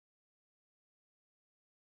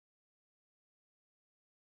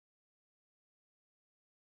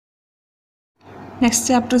Next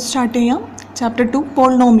chapter start ചെയ്യാം. Chapter 2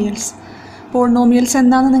 polynomials. Polynomials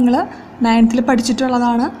എന്താണെന്ന് നിങ്ങൾ 9th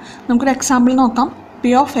പഠിച്ചിട്ടുള്ളതാണ്. നമുക്കൊരു എക്സാമ്പിൾ നോക്കാം.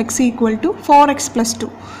 P of X equal to 4x + 2.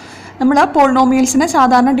 നമ്മൾ പോളിനോമിയൽസിനെ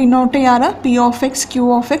സാധാരണ ഡിനോട്ട് ചെയ്യാറ് P of X, Q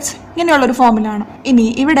of X ഇങ്ങനെയുള്ളൊരു ഫോമിലാണ്. ഇനി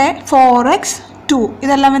ഇവിടെ 4x, 2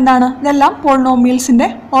 ഇതെല്ലാം എന്താണ്? ഇതെല്ലാം പോളിനോമിയൽസിൻ്റെ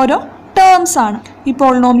ഓരോ ടേംസ് ആണ്. ഈ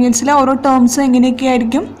പോളിനോമിയൽസിലെ ഓരോ ടേംസ് എങ്ങനെയൊക്കെ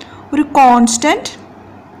ആയിരിക്കും? ഒരു കോൺസ്റ്റൻറ്റ്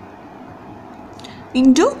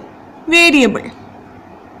ഇൻറ്റു വേരിയബിൾ,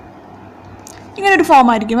 ഇങ്ങനൊരു ഫോം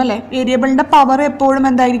ആയിരിക്കും അല്ലേ. വേരിയബിളിൻ്റെ പവർ എപ്പോഴും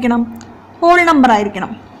എന്തായിരിക്കണം? ഹോൾ നമ്പർ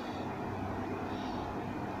ആയിരിക്കണം.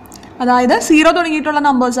 അതായത് 0 തുടങ്ങിയിട്ടുള്ള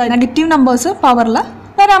നമ്പേഴ്സ്, നെഗറ്റീവ് നമ്പേഴ്സ് പവറിൽ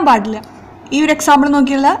വരാൻ പാടില്ല. ഈ ഒരു എക്സാമ്പിൾ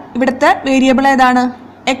നോക്കിയുള്ള ഇവിടുത്തെ വേരിയബിൾ ഏതാണ്?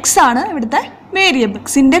 എക്സ് ആണ് ഇവിടുത്തെ വേരിയബിൾ.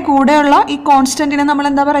 എക്സിൻ്റെ കൂടെയുള്ള ഈ കോൺസ്റ്റൻറ്റിനെ നമ്മൾ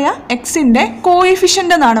എന്താ പറയുക? എക്സിൻ്റെ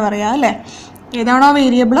കോയിഫിഷ്യൻ്റ് എന്നാണ് പറയുക അല്ലേ. ഏതാണോ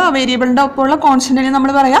വേരിയബിൾ, ആ വേരിയബിളിൻ്റെ ഒപ്പമുള്ള കോൺസ്റ്റൻറ്റിനെ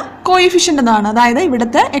നമ്മൾ പറയുക കോയിഫിഷ്യൻ്റ് എന്നാണ്. അതായത്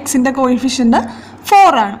ഇവിടുത്തെ എക്സിൻ്റെ കോയിഫിഷ്യൻ്റ്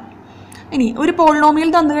 4 ആണ്. ഇനി ഒരു പോളിനോമിയൽ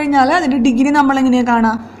തന്നു കഴിഞ്ഞാൽ അതിൻ്റെ ഡിഗ്രി നമ്മൾ എങ്ങനെയാണ്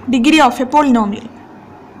കാണുക? Degree of A polynomial.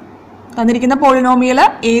 തന്നിരിക്കുന്ന പോളിനോമിയൽ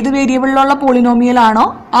ഏത് വേരിയബിളിലുള്ള പോളിനോമിയലാണോ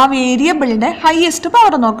ആ വേരിയബിളിൻ്റെ ഹയസ്റ്റ്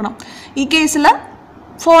പവർ നോക്കണം. ഈ കേസിൽ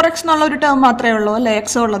 4x എന്നുള്ള ഒരു ടേം മാത്രമേ ഉള്ളൂ അല്ലേ,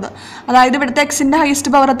 എക്സ് ഉള്ളത്. അതായത് ഇവിടുത്തെ എക്സിൻ്റെ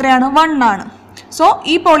ഹയസ്റ്റ് പവർ എത്രയാണ്? 1 ആണ്. സോ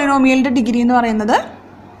ഈ പോളിനോമിയലിൻ്റെ ഡിഗ്രി എന്ന് പറയുന്നത്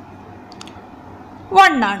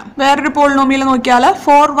 1 ആണ്. വേറൊരു പോളിനോമിയൽ നോക്കിയാൽ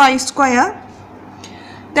 4y².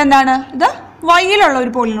 ഇതെന്താണ്? ഇത് വൈയിലുള്ള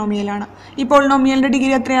ഒരു പോളിനോമിയലാണ്. ഈ പോളിനോമിയലിൻ്റെ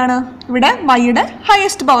ഡിഗ്രി എത്രയാണ്? ഇവിടെ വൈയുടെ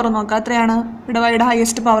ഹയസ്റ്റ് പവർ നോക്കുക. എത്രയാണ്? ഇവിടെ വൈയുടെ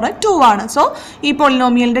ഹയസ്റ്റ് പവർ 2 ആണ്. സോ ഈ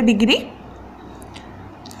പോളിനോമിയലിൻ്റെ ഡിഗ്രി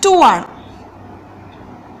 2 ആണ്.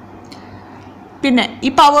 പിന്നെ ഈ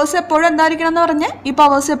പവേഴ്സ് എപ്പോഴും എന്തായിരിക്കണം എന്ന് പറഞ്ഞ്, ഈ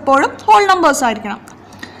പവേഴ്സ് എപ്പോഴും ഹോൾ നമ്പേഴ്സ് ആയിരിക്കണം.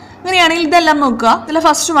 അങ്ങനെയാണെങ്കിൽ ഇതെല്ലാം നോക്കുക. ഇതിൽ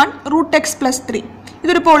ഫസ്റ്റ് വൺ √x + 3.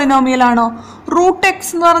 ഇതൊരു പോളിനോമിയലാണോ? √x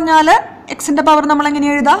എന്ന് പറഞ്ഞാൽ എക്സിൻ്റെ പവർ നമ്മൾ എങ്ങനെ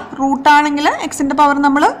എഴുതുക? റൂട്ടാണെങ്കിൽ എക്സിൻ്റെ പവർ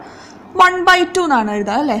നമ്മൾ 1/2 എന്നാണ്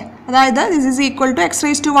എഴുതുക അല്ലേ. അതായത് this is equal to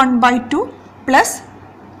x⁻²² +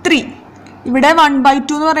 3. ഇവിടെ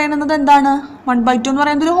 1/2 എന്ന് പറയുന്നത് എന്താണ്? 1/2 എന്ന്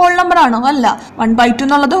പറയുന്നത് ഒരു ഹോൾ നമ്പർ ആണോ? അല്ല. 1/2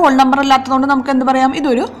 എന്നുള്ളത് ഹോൾ നമ്പർ അല്ലാത്തതുകൊണ്ട് നമുക്ക് എന്ത് പറയാം?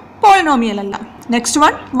 ഇതൊരു പോളിനോമിയൽ അല്ല. Next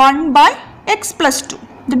one 1/x + 2.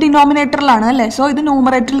 ഇത് ഡിനോമിനേറ്ററിലാണ് അല്ലേ. സോ ഇത്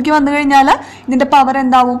ന്യൂമറേറ്ററിലേക്ക് വന്നു കഴിഞ്ഞാൽ ഇതിൻ്റെ പവർ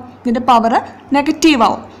എന്താവും? ഇതിൻ്റെ പവർ നെഗറ്റീവ്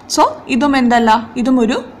ആവും. സോ ഇതും എന്തല്ല? ഇതും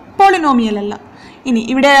ഒരു പോളിനോമിയൽ അല്ല. ഇനി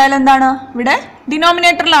ഇവിടെ ആയാലും എന്താണ്? ഇവിടെ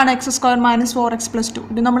ഡിനോമിനേറ്ററിലാണ് x² - 4x + 2.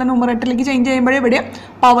 ഇത് നമ്മൾ ന്യൂമറേറ്ററിലേക്ക് ചേഞ്ച് ചെയ്യുമ്പോഴേ ഇവിടെ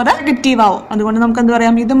പവർ നെഗറ്റീവ് ആവും. അതുകൊണ്ട് നമുക്ക് എന്ത്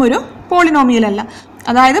പറയാം? ഇതും ഒരു പോളിനോമിയൽ അല്ല.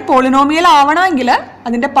 അതായത് പോളിനോമിയൽ ആവണമെങ്കിൽ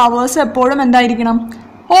അതിൻ്റെ പവേഴ്സ് എപ്പോഴും എന്തായിരിക്കണം?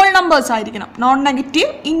 ഹോൾ നമ്പേഴ്സ് ആയിരിക്കണം. നോൺ നെഗറ്റീവ്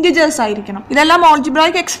ഇൻറ്റിജേഴ്സ് ആയിരിക്കണം. ഇതെല്ലാം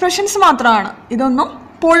ആൾജിബ്രായിക് എക്സ്പ്രഷൻസ് മാത്രമാണ്. ഇതൊന്നും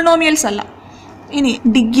പോളിനോമിയൽസ് അല്ല. ഇനി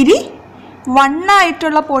ഡിഗ്രി 1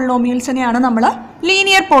 ആയിട്ടുള്ള പോളിനോമിയൽസിനെയാണ് നമ്മൾ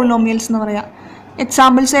ലീനിയർ പോളിനോമിയൽസ് എന്ന് പറയുക.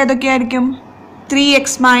 എക്സാമ്പിൾസ് ഏതൊക്കെയായിരിക്കും? 3x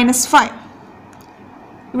 - 5.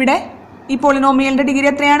 ഇവിടെ ഈ പോളിനോമിയലിൻ്റെ ഡിഗ്രി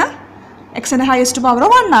എത്രയാണ്? എക്സിൻ്റെ ഹയസ്റ്റ് പവർ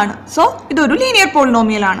 1 ആണ്. സോ ഇതൊരു ലീനിയർ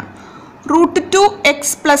പോളിനോമിയലാണ്. √2x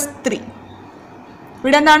 + 3.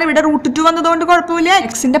 ഇവിടെ എന്താണ്? ഇവിടെ √2 വന്നതുകൊണ്ട് കുഴപ്പമില്ല.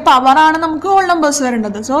 എക്സിൻ്റെ പവറാണ് നമുക്ക് ഹോൾ നമ്പേഴ്സ്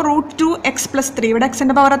വരേണ്ടത്. So √2x + 3. ഇവിടെ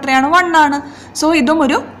എക്സിൻ്റെ പവർ എത്രയാണ്? 1 ആണ്. സോ ഇതും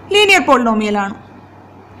ഒരു ലീനിയർ പോളിനോമിയലാണ്.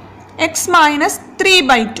 x -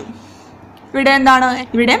 3/2. ഇവിടെ എന്താണ്?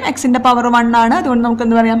 ഇവിടെ എക്സിൻ്റെ പവർ 1 ആണ്. അതുകൊണ്ട് നമുക്ക്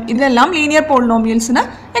എന്ത് പറയാം? ഇതെല്ലാം ലീനിയർ പോളിനോമിയൽസിന്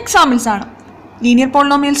എക്സാമ്പിൾസ് ആണ്. ലീനിയർ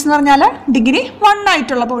പോളിനോമിയൽസ് എന്ന് പറഞ്ഞാൽ ഡിഗ്രി 1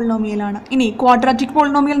 ആയിട്ടുള്ള പോളിനോമിയലാണ്. ഇനി ക്വാഡ്രാറ്റിക്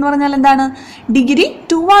പോളിനോമിയൽ എന്ന് പറഞ്ഞാൽ എന്താണ്? ഡിഗ്രി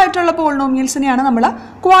 2 ആയിട്ടുള്ള പോളിനോമിയൽസിനെയാണ് നമ്മൾ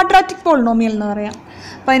ക്വാഡ്രാറ്റിക് പോളിനോമിയൽ എന്ന് പറയാം.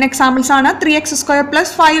 അപ്പോൾ അതിന് എക്സാമ്പിൾസ് ആണ് 3x² +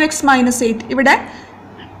 5x - 8. ഇവിടെ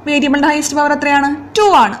വേരിയബിളിൻ്റെ ഹയസ്റ്റ് പവർ എത്രയാണ്? 2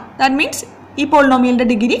 ആണ്. ദാറ്റ് മീൻസ് ഈ പോളിനോമിയലിൻ്റെ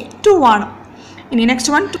ഡിഗ്രി 2 ആണ്. ഇനി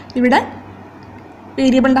നെക്സ്റ്റ് വൺ, ഇവിടെ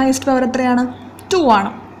വേരിയബിളിൻ്റെ ഹയസ്റ്റ് പവർ എത്രയാണ്? 2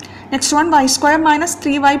 ആണ്. Next one y² -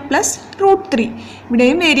 3y + √3.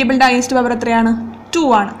 ഇവിടെയും വേരിയബിളിൻ്റെ ഹയസ്റ്റ് പവർ എത്രയാണ്? 2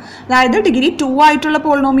 ആണ്. അതായത് ഡിഗ്രി 2 ആയിട്ടുള്ള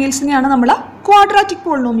പോളിനോമിയൽസിനെയാണ് നമ്മൾ ക്വാഡ്രാറ്റിക്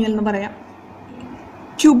പോളിനോമിയൽ എന്ന് പറയാം.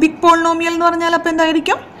 ക്യൂബിക് പോളിനോമിയൽ എന്ന് പറഞ്ഞാൽ അപ്പോൾ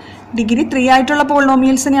എന്തായിരിക്കും? ഡിഗ്രി 3 ആയിട്ടുള്ള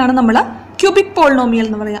പോളിനോമിയൽസിനെയാണ് നമ്മൾ ക്യൂബിക് പോളിനോമിയൽ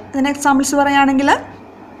എന്ന് പറയാം. അതിന് എക്സാമ്പിൾസ് പറയുകയാണെങ്കിൽ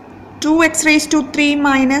 2x⁻³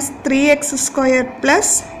 - 3x² +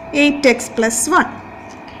 8x + 1.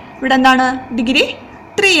 ഇവിടെ എന്താണ്? ഡിഗ്രി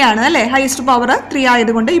 3 ആണ് അല്ലേ. ഹയസ്റ്റ് പവർ 3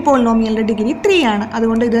 ആയതുകൊണ്ട് ഈ പോളിനോമിയലിൻ്റെ ഡിഗ്രി 3 ആണ്.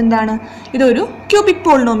 അതുകൊണ്ട് ഇതെന്താണ്? ഇതൊരു ക്യൂബിക്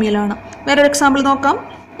പോളിനോമിയലാണ്. വേറൊരു എക്സാമ്പിൾ നോക്കാം.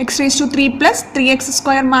 x⁻³ + 3x²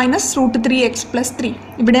 - √3x + 3.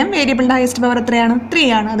 ഇവിടെയും വേരിയബിളിൻ്റെ ഹയസ്റ്റ് പവർ എത്രയാണ്? 3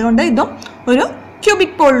 ആണ്. അതുകൊണ്ട് ഇതും ഒരു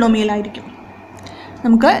ക്യൂബിക് പോളിനോമിയൽ ആയിരിക്കും.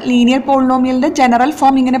 നമുക്ക് ലീനിയർ പോളിനോമിയലിൻ്റെ ജനറൽ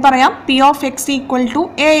ഫോം ഇങ്ങനെ പറയാം. P of X equal to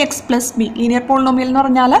ax + b. Linear polynomial എന്ന്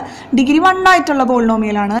പറഞ്ഞാൽ ഡിഗ്രി 1 ആയിട്ടുള്ള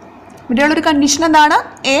പോളിനോമിയലാണ്. ഇവിടെയുള്ളൊരു കണ്ടീഷൻ എന്താണ്?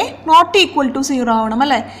 എ നോട്ട് ഈക്വൽ ടു 0 ആവണം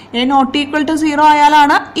അല്ലേ? എ നോട്ട് ഈക്വൽ ടു 0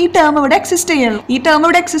 ആയാലാണ് ഈ ടേം ഇവിടെ എക്സിസ്റ്റ് ചെയ്യുള്ളൂ. ഈ ടേം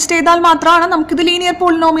ഇവിടെ എക്സിസ്റ്റ് ചെയ്താൽ മാത്രമാണ് നമുക്കിത് ലീനിയർ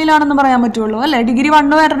പോളിനോമിയൽ ആണെന്ന് പറയാൻ പറ്റുള്ളൂ അല്ലേ? ഡിഗ്രി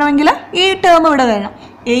 1 വരണമെങ്കിൽ ഈ ടേം ഇവിടെ വരണം.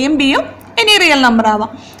 എയും ബിയും എനി റിയൽ നമ്പർ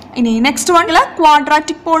ആവാം. ഇനി നെക്സ്റ്റ് വണ്ണിൽ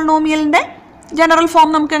ക്വാഡ്രാറ്റിക് പോളിനോമിയലിന്റെ ജനറൽ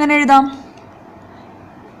ഫോം നമുക്ക് എങ്ങനെ എഴുതാം?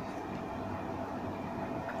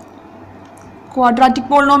 ക്വാഡ്രാറ്റിക്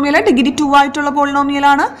പോളിനോമിയൽ ഡിഗ്രി 2 ആയിട്ടുള്ള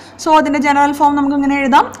പോളിനോമിയലാണ്. സോ അതിൻ്റെ ജനറൽ ഫോം നമുക്ക് ഇങ്ങനെ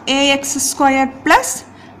എഴുതാം: ax² plus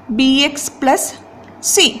bx plus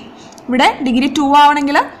c. ഇവിടെ ഡിഗ്രി 2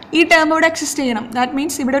 ആവണമെങ്കിൽ ഈ ടേം ഇവിടെ എക്സിസ്റ്റ് ചെയ്യണം. ദാറ്റ്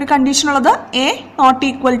മീൻസ് ഇവിടെ ഒരു കണ്ടീഷൻ ഉള്ളത് a നോട്ട്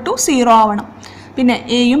ഈക്വൽ ടു 0 ആവണം. പിന്നെ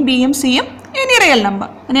എയും ബിയും സിയും എനി റിയൽ നമ്പർ.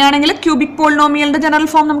 അങ്ങനെയാണെങ്കിൽ ക്യൂബിക് പോളിനോമിയലിൻ്റെ ജനറൽ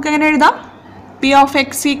ഫോം നമുക്ക് എങ്ങനെ എഴുതാം? p of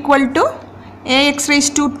x equal to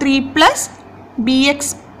ax³ plus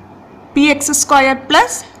bx²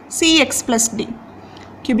 plus cx plus d.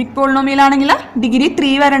 Cubic polynomial ആണെങ്കിൽ ഡിഗ്രി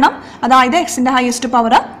 3 വരണം, അതായത് എക്സിൻ്റെ ഹയസ്റ്റ്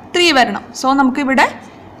പവർ 3 വരണം. സോ നമുക്കിവിടെ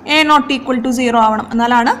എ നോട്ട് ഈക്വൽ ടു 0 ആവണം,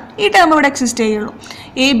 എന്നാലാണ് ഈ ടേം ഇവിടെ എക്സിസ്റ്റ് ചെയ്യുള്ളൂ.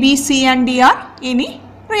 A B C and D are any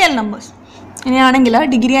real numbers. ഇങ്ങനെയാണെങ്കിൽ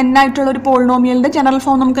ഡിഗ്രി n ആയിട്ടുള്ള ഒരു പോളിനോമിയലിൻ്റെ ജനറൽ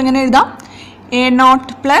ഫോം നമുക്ക് എങ്ങനെ എഴുതാം? A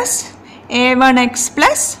not plus a1x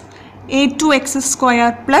plus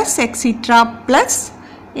a2x² plus extra plus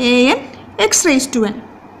an x⁻n.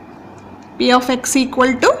 p of x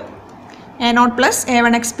equal to a not plus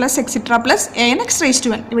a1x plus extra plus an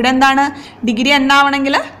x⁻n. ഇവിടെ എന്താണ്? Degree n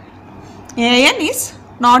ആവണമെങ്കിൽ an is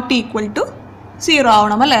not equal to 0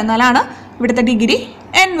 ആവണം അല്ലേ? എന്നാലാണ് ഇവിടുത്തെ degree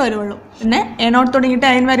n വരുള്ളൂ. പിന്നെ a not തുടങ്ങിയിട്ട്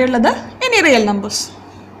n വരെയുള്ളത് എനി റിയൽ നമ്പേഴ്സ്.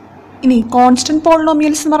 ഇനി കോൺസ്റ്റന്റ്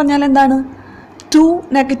പോളിനോമിയൽസ് എന്ന് പറഞ്ഞാൽ എന്താണ്? 2,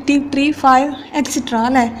 -3, 5 എക്സിട്ര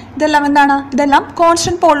അല്ലേ? ഇതെല്ലാം എന്താണ്? ഇതെല്ലാം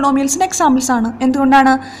കോൺസ്റ്റന്റ് പോളിനോമിയൽസിൻ്റെ എക്സാമ്പിൾസ് ആണ്.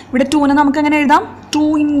 എന്തുകൊണ്ടാണ്? ഇവിടെ 2നെ നമുക്ക് എങ്ങനെ എഴുതാം?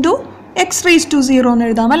 2 × x⁻0 എന്ന്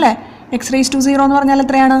എഴുതാം അല്ലേ? x⁻0 എന്ന് പറഞ്ഞാൽ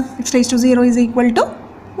എത്രയാണ്? x⁻0 ഈസ് ഈക്വൽ ടു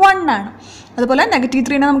 1 ആണ്. അതുപോലെ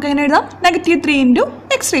 -3നെ നമുക്ക് എങ്ങനെ എഴുതാം? -3 ×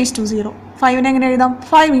 x⁻0. 5നെ എങ്ങനെ എഴുതാം?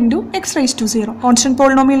 5 × x⁻0. കോൺസ്റ്റന്റ്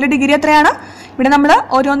പോളിനോമിയലിന്റെ ഡിഗ്രി എത്രയാണ്? ഇവിടെ നമ്മൾ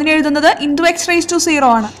ഓരോന്നിനും എഴുതുന്നത് x⁻0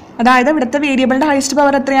 ആണ്. അതായത് ഇവിടുത്തെ വേരിയബിളിന്റെ ഹൈസ്റ്റ്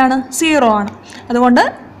പവർ എത്രയാണ്? 0 ആണ്. അതുകൊണ്ട്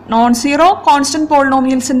നോൺ സീറോ കോൺസ്റ്റന്റ്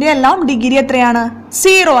പോളിനോമിയൽസിന്റെ എല്ലാം ഡിഗ്രി എത്രയാണ്?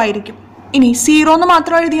 0 ആയിരിക്കും. ഇനി 0 എന്ന്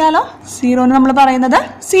മാത്രം എഴുതിയാലോ? 0 എന്ന് നമ്മൾ പറയുന്നത്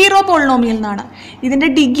സീറോ പോളിനോമിയൽ എന്നാണ്. ഇതിന്റെ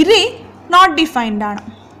ഡിഗ്രി നോട്ട് ഡിഫൈൻഡ് ആണ്.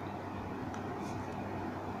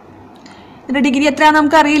 ഇതിന്റെ ഡിഗ്രി എത്രയാണെന്ന്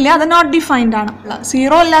നമുക്ക് അറിയില്ല, അത് നോട്ട് ഡിഫൈൻഡ് ആണ്.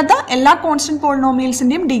 0 അല്ലാത്ത എല്ലാ കോൺസ്റ്റന്റ്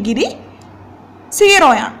പോളിനോമിയൽസിന്റെയും ഡിഗ്രി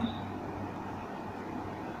 0 ആണ്.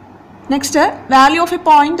 Next, value of A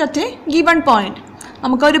point at A given point.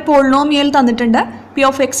 നമുക്കൊരു പോളിനോമിയൽ തന്നിട്ടുണ്ട്. p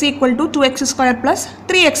of x equal to 2x² plus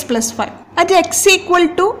 3x plus 5. At x equal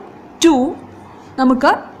to 2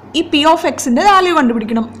 നമുക്ക് ഈ p of xന്റെ വാല്യൂ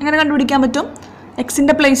കണ്ടുപിടിക്കണം. എങ്ങനെ കണ്ടുപിടിക്കാൻ പറ്റും?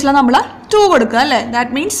 എക്സിൻ്റെ പ്ലേസിൽ നമ്മൾ 2 കൊടുക്കുക അല്ലേ?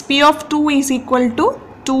 That means p of 2 is equal to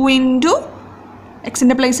 2 into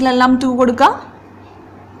എക്സിൻ്റെ പ്ലേസിലെല്ലാം 2 കൊടുക്കുക,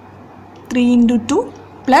 3 × 2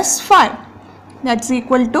 plus 5. That's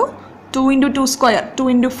equal to 2 × 2 square, 2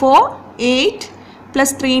 × 4 8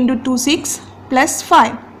 plus 3 × 2 6 plus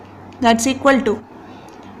 5. That's equal to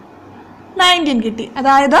 19 കിട്ടി.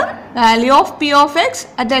 അതായത് value of p of x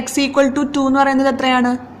at x equal to 2 എന്ന് പറയുന്നത്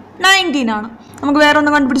എത്രയാണ്? 19 ആണ്. നമുക്ക് വേറെ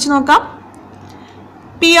ഒന്ന് കണ്ടുപിടിച്ച് നോക്കാം.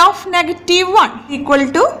 p of -1 equal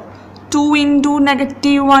to 2 ×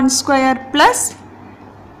 -1 square plus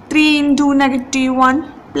 3 × -1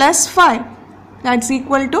 plus 5. That's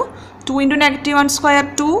equal to 2 × -1 square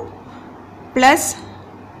 2 plus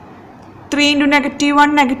 3 × -1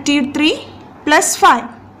 -3 plus 5.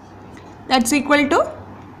 That's equal to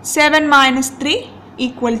 7 minus 3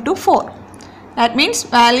 equal to 4. That means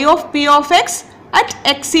value of p of x at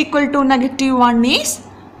x equal to -1 is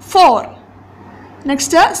 4.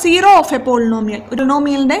 Next, zero of a polynomial. ഒരു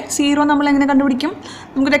പോളിനോമിയലിന്റെ zero നമ്മൾ എങ്ങനെ കണ്ടുപിടിക്കും?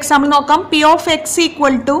 നമുക്കൊരു example നോക്കാം. p of x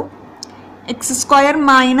equal to x²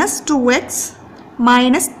 minus 2x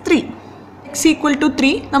minus 3. x equal to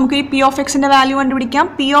 3. നമുക്ക് ഈ p of xന്റെ value കണ്ടുപിടിക്കാം.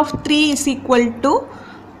 p of 3 is equal to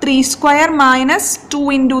 3² minus 2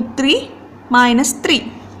 × 3 minus 3.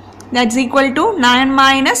 That's equal to 9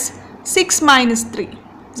 minus 6 minus 3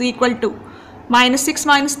 is equal to minus 6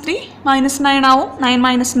 minus 3 minus 9 ആവും. 9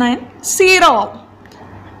 minus 9 0 ആവും.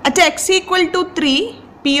 At x equal to 3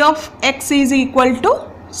 p of x is equal to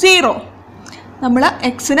 0. നമ്മൾ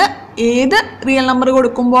എക്സിന് ഏത് real number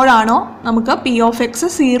കൊടുക്കുമ്പോഴാണോ നമുക്ക് p of x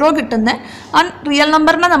 0 കിട്ടുന്നത്, ആ real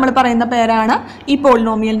നമ്പറിനെ നമ്മൾ പറയുന്ന പേരാണ് ഈ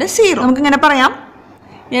പോളിനോമിയലിന്റെ സീറോ. നമുക്കിങ്ങനെ പറയാം: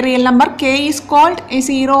 a real number k is called a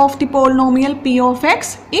zero of the polynomial p of x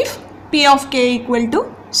if p of k equal to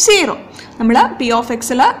 0. നമ്മൾ p of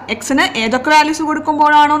xൽ എക്സിന് ഏതൊക്കെ വാല്യൂസ്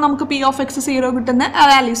കൊടുക്കുമ്പോഴാണോ നമുക്ക് p of x 0 കിട്ടുന്നത്, ആ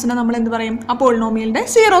വാല്യൂസിനെ നമ്മൾ എന്ത് പറയും? ആ പോളിനോമിയലിൻ്റെ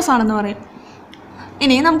സീറോസ് ആണെന്ന് പറയും.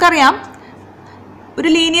 ഇനി നമുക്കറിയാം ഒരു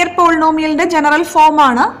ലീനിയർ പോളിനോമിയലിൻ്റെ ജനറൽ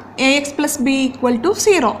ഫോമാണ് AX plus B equal to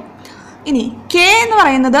 0. ഇനി K എന്ന്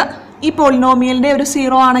പറയുന്നത് ഈ പോളിനോമിയലിൻ്റെ ഒരു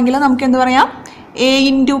 0 ആണെങ്കിൽ നമുക്ക് എന്ത് പറയാം? A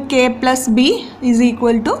into K plus B is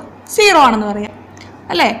equal to 0 ആണെന്ന് പറയാം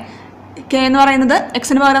അല്ലേ? K എന്ന് പറയുന്നത്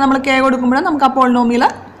എക്സിന് പകരം നമ്മൾ K കൊടുക്കുമ്പോൾ നമുക്ക് ആ പോളിനോമിയൽ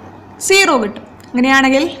 0 കിട്ടും.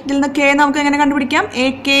 അങ്ങനെയാണെങ്കിൽ ഇതിൽ നിന്ന് K നമുക്ക് എങ്ങനെ കണ്ടുപിടിക്കാം?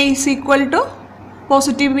 AK is equal to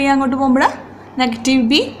positive B അങ്ങോട്ട് പോകുമ്പോൾ negative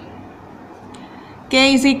B, K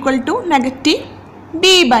is equal to negative B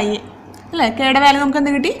by A അല്ലേ? Kയുടെ വാല്യൂ നമുക്ക്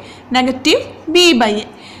എന്ത് കിട്ടി? Negative B by A.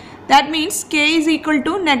 That means K is equal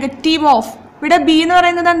to negative of, ഇവിടെ B എന്ന്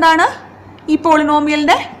പറയുന്നത് എന്താണ്? ഈ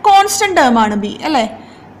പോളിനോമിയലിൻ്റെ കോൺസ്റ്റൻറ്റ് ടേം ആണ് B അല്ലേ?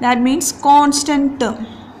 That means constant term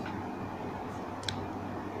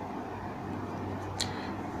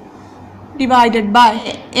divided by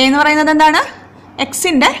A എന്ന് പറയുന്നത് എന്താണ്?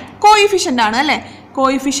 എക്സിൻ്റെ കോയിഫിഷ്യൻ്റ് ആണ് അല്ലേ?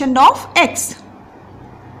 Coefficient of X.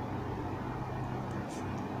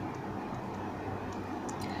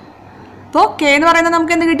 അപ്പോൾ K എന്ന് പറയുന്നത്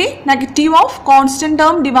നമുക്ക് എന്ത് കിട്ടി? Negative of constant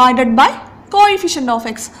term divided by coefficient of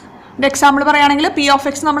X. ഒരു എക്സാമ്പിൾ പറയുകയാണെങ്കിൽ P of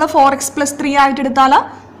x നമ്മൾ 4x plus 3 ആയിട്ട് എടുത്താൽ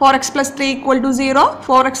 4x plus 3 equal to 0,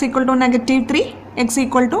 4x equal to negative 3, x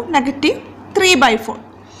equal to negative 3 by 4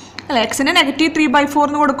 അല്ലേ? എക്സിന് നെഗറ്റീവ് 3 by 4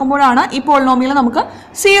 എന്ന് കൊടുക്കുമ്പോഴാണ് ഈ പോളിനോമിയൽ നമുക്ക്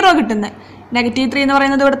 0 കിട്ടുന്നത്. നെഗറ്റീവ് 3 എന്ന്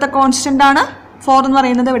പറയുന്നത് ഇവിടുത്തെ കോൺസ്റ്റൻ്റ് ആണ്, 4 എന്ന്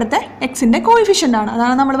പറയുന്നത് ഇവിടുത്തെ എക്സിൻ്റെ കോയിഫിഷ്യൻ്റ് ആണ്.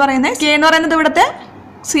 അതാണ് നമ്മൾ പറയുന്നത്. K എന്ന് പറയുന്നത് ഇവിടുത്തെ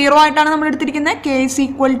 0 ആയിട്ടാണ് നമ്മൾ എടുത്തിരിക്കുന്നത്. K is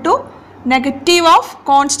equal to negative of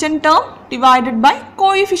constant term divided by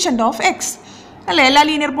coefficient of X അല്ലേ? എല്ലാ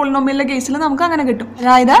ലീനിയർ പോളിനോമിയലിൻ്റെ കേസിൽ നമുക്ക് അങ്ങനെ കിട്ടും.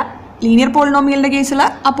 അതായത് ലീനിയർ പോളിനോമിയലിൻ്റെ കേസിൽ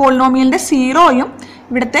ആ പോളിനോമിയലിൻ്റെ 0യും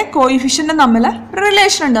ഇവിടുത്തെ കോയിഫിഷ്യൻറ്റും തമ്മിൽ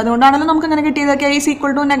റിലേഷൻ ഉണ്ട്. അതുകൊണ്ടാണല്ലോ നമുക്ക് അങ്ങനെ കിട്ടിയത്. K is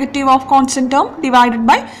equal to negative of constant term divided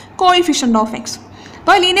by coefficient of X.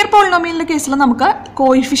 അപ്പോൾ ലീനിയർ പോളിനോമിയലിൻ്റെ കേസിൽ നമുക്ക്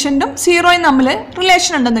കോയിഫിഷ്യൻറ്റും 0യും തമ്മിൽ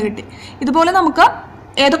റിലേഷൻ ഉണ്ടെന്ന് കിട്ടി. ഇതുപോലെ നമുക്ക്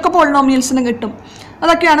ഏതൊക്കെ പോളിനോമിയൽസിന് കിട്ടും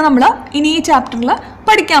അതൊക്കെയാണ് നമ്മൾ ഇനി ഈ ചാപ്റ്ററിൽ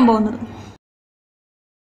പഠിക്കാൻ പോകുന്നത്.